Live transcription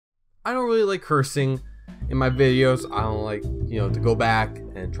I don't really like cursing in my videos. I don't like, to go back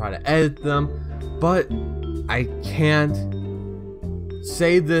and try to edit them, but I can't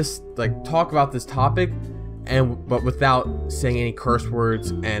say this, like talk about this topic but without saying any curse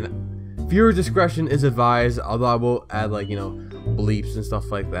words, and viewer discretion is advised, although I will add bleeps and stuff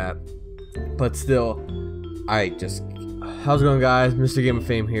like that. But still, how's it going, guys? Mr. Game of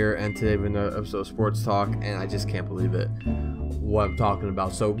Fame here, and today we're in another episode of Sports Talk, and I just can't believe it, what I'm talking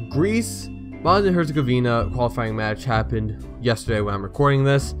about. So Greece, Bosnia-Herzegovina qualifying match happened yesterday when I'm recording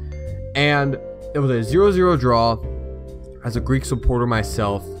this, and it was a 0-0 draw. As a Greek supporter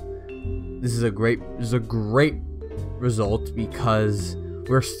myself, this is a great result because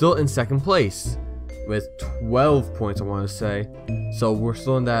we're still in second place with 12 points, I want to say. So we're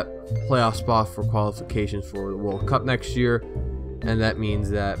still in that playoff spot for qualifications for the World Cup next year, and that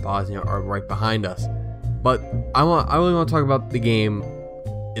means that Bosnia are right behind us. But I really want to talk about the game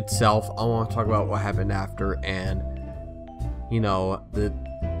itself. I want to talk about what happened after, and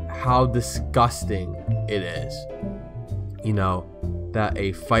how disgusting it is. That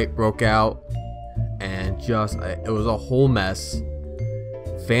a fight broke out, and it was a whole mess.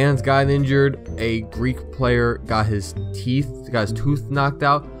 Fans got injured. A Greek player got his tooth knocked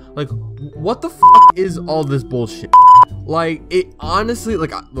out. Like, what the fuck is all this bullshit? Like, it honestly,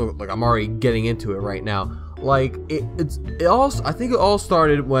 look, I'm already getting into it right now. Like, I think it all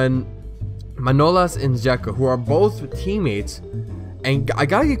started when Manolas and Dzeko, who are both teammates, and I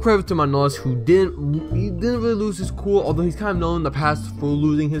gotta give credit to Manolas, who didn't really lose his cool, although he's kind of known in the past for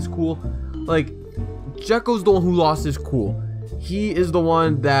losing his cool. Like, Dzeko's the one who lost his cool. He is the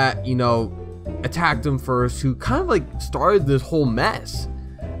one that, attacked him first, who kind of started this whole mess,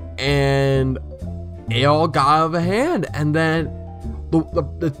 and it all got out of hand. And then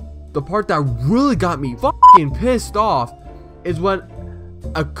the part that really got me fucking pissed off is when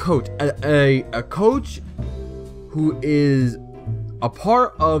a coach who is a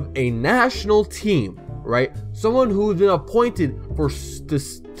part of a national team, right? Someone who's been appointed to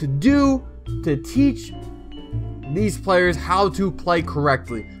teach these players how to play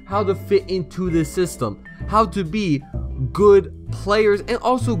correctly, how to fit into the system, how to be good players and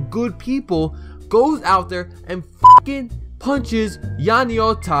also good people, goes out there and fucking punches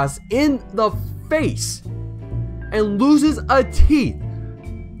Yaniotas in the face and loses a teeth.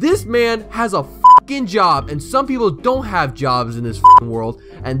 This man has a fucking job, and some people don't have jobs in this fucking world,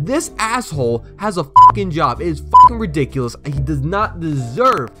 and this asshole has a fucking job. It is fucking ridiculous. He does not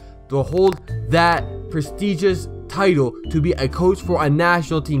deserve to hold that prestigious title to be a coach for a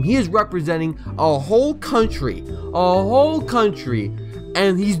national team. He is representing a whole country,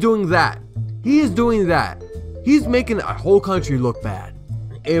 and he's doing that. He's making a whole country look bad.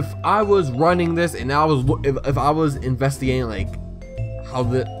 If I was running this and if I was investigating how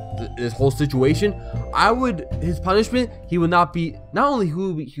this whole situation, his punishment, he would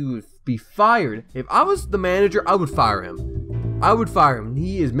be fired. If I was the manager, I would fire him.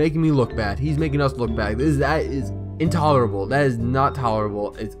 He is making me look bad. He's making us look bad. That is intolerable. That is not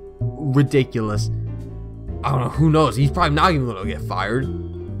tolerable. It's ridiculous. I don't know, who knows? He's probably not even gonna get fired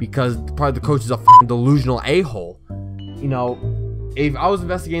because probably the coach is a fucking delusional a-hole. If I was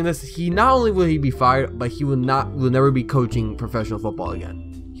investigating this, not only will he be fired, but he will never be coaching professional football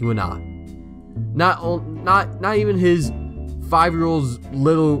again. He will not. Not even his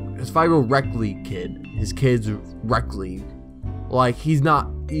 5-year-old rec league kid. His kid's rec league. He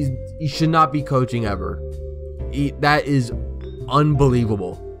should not be coaching ever. That is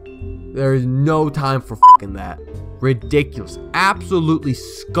unbelievable. There is no time for fucking that. Ridiculous. Absolutely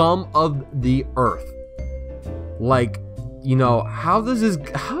scum of the earth. How does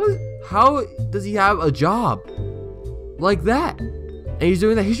he have a job like that? And he's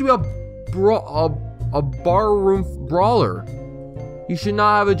doing that. He should be a barroom brawler. He should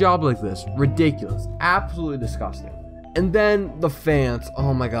not have a job like this. Ridiculous. Absolutely disgusting. And then the fans.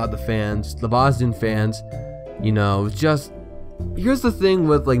 Oh my god, the Bosnian fans. Here's the thing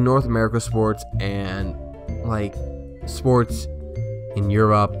with North America sports and sports in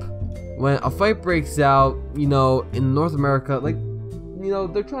Europe. When a fight breaks out, in North America,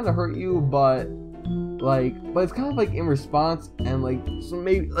 they're trying to hurt you, but it's kind of in response, and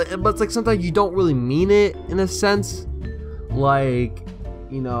but it's sometimes you don't really mean it in a sense, and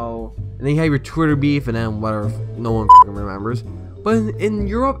then you have your Twitter beef, and then whatever, no one remembers. But in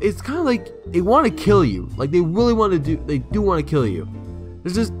Europe, it's kind of they want to kill you, they really want to they do want to kill you.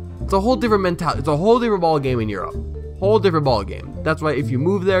 It's a whole different mentality. It's a whole different ball game in Europe. Whole different ball game. That's why if you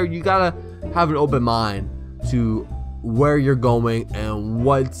move there, you gotta have an open mind to where you're going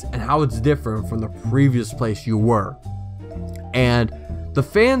and how it's different from the previous place you were. And The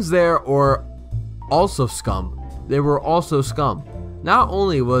fans there were also scum. They were also scum. Not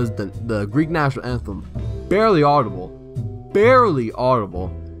only was the Greek national anthem barely audible,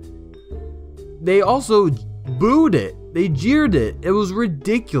 they also booed it. They jeered it. It was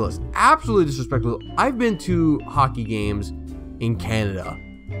ridiculous. Absolutely disrespectful. I've been to hockey games in Canada,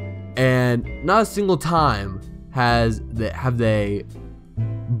 and not a single time have they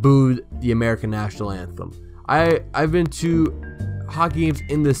booed the American national anthem. I've been to hockey games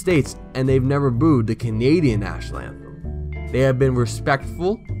in the States, and they've never booed the Canadian national anthem. They have been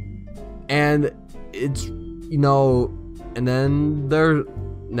respectful, and it's, you know, and then their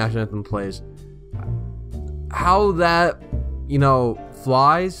national anthem plays. How that, you know,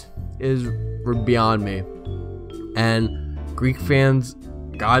 flies is beyond me. And Greek fans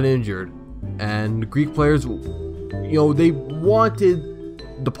got injured, and the Greek players, you know, they wanted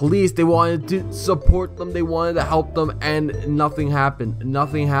the police, they wanted to support them, they wanted to help them, and nothing happened.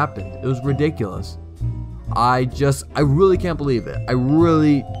 Nothing happened. It was ridiculous. I really can't believe it.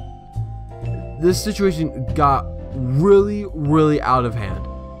 This situation got really out of hand.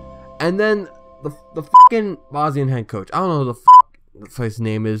 And then the fucking Bosnian head coach, I don't know who his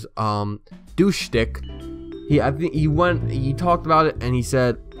name is, douche stick. He talked about it, and he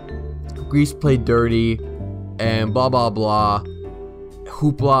said Greece played dirty and blah blah blah,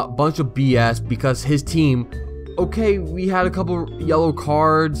 hoopla, bunch of BS, because his team, okay, we had a couple yellow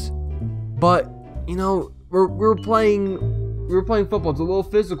cards, but you know, we were playing football. It's a little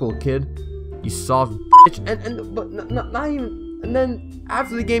physical, kid. You soft bitch. But not even. And then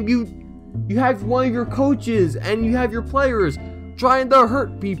after the game, you have one of your coaches and you have your players trying to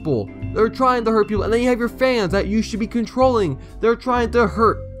hurt people. They're trying to hurt people, and then you have your fans that you should be controlling. They're trying to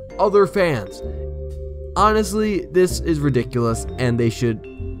hurt other fans. Honestly, this is ridiculous, and they should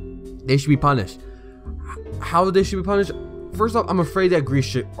be punished. How they should be punished? First off, I'm afraid that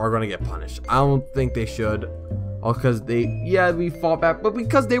Greece are going to get punished. I don't think they should. All because we fought back, but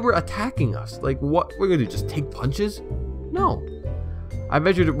because they were attacking us. Like, what we're going to do? Just take punches? No. I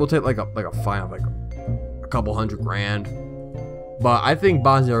bet you we'll take like a fine of like a couple $100,000. But I think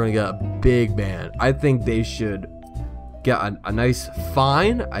Bosnia are going to get a big ban. I think they should get a nice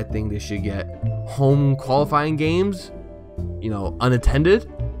fine. I think they should get home qualifying games, you know,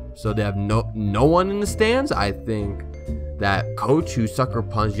 unattended, so they have no one in the stands. I think that coach who sucker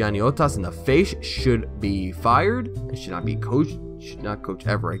punched Yaniotas in the face should be fired and should not coach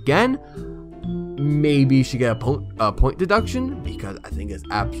ever again. Maybe you should get a point deduction, because I think it's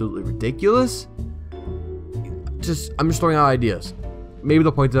absolutely ridiculous. I'm just throwing out ideas. Maybe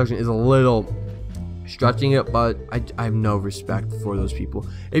the point deduction is a little stretching it, but I have no respect for those people.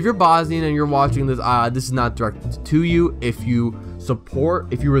 If you're Bosnian and you're watching this, this is not directed to you. If you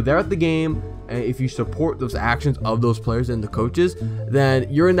were there at the game, and if you support those actions of those players and the coaches,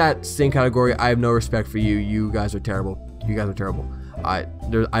 then you're in that same category. I have no respect for you. You guys are terrible. I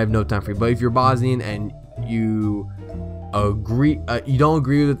have no time for you. But if you're Bosnian and you don't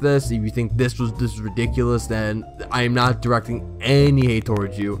agree with this, if you think this is ridiculous, then I am not directing any hate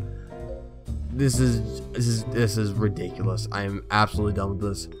towards you. This is ridiculous. I am absolutely done with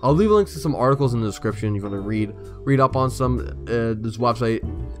this. I'll leave links to some articles in the description. You're going to read up on some this website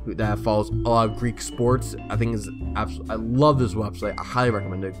that follows a lot of Greek sports. I think is absolutely. I love this website. I highly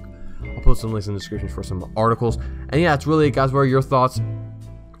recommend it. I'll put some links in the description for some articles. And yeah, it's really it, guys. What are your thoughts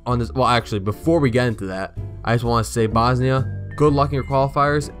on this? Well, actually, before we get into that, I just want to say, Bosnia, good luck in your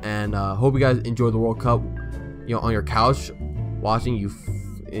qualifiers, and hope you guys enjoy the World Cup. You know, on your couch, watching you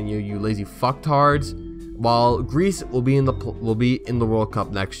lazy fucktards. While Greece will be in the World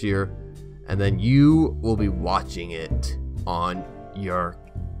Cup next year, and then you will be watching it on your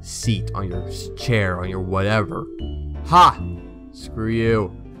seat, on your chair, on your whatever. Ha! Screw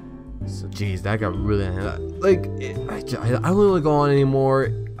you. So, geez, that got really like. I don't want to go on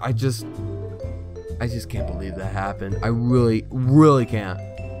anymore. I just can't believe that happened. I really can't.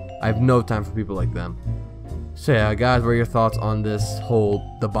 I have no time for people like them. So yeah, guys, what are your thoughts on this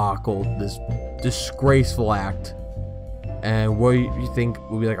whole debacle, this disgraceful act, and what do you think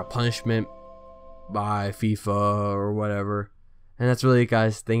will be like a punishment by FIFA or whatever? And that's really it,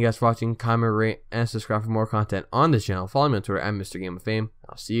 guys. Thank you guys for watching. Comment, rate, and subscribe for more content on this channel. Follow me on Twitter at Mr. Game of Fame.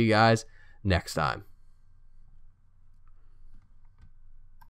 I'll see you guys next time.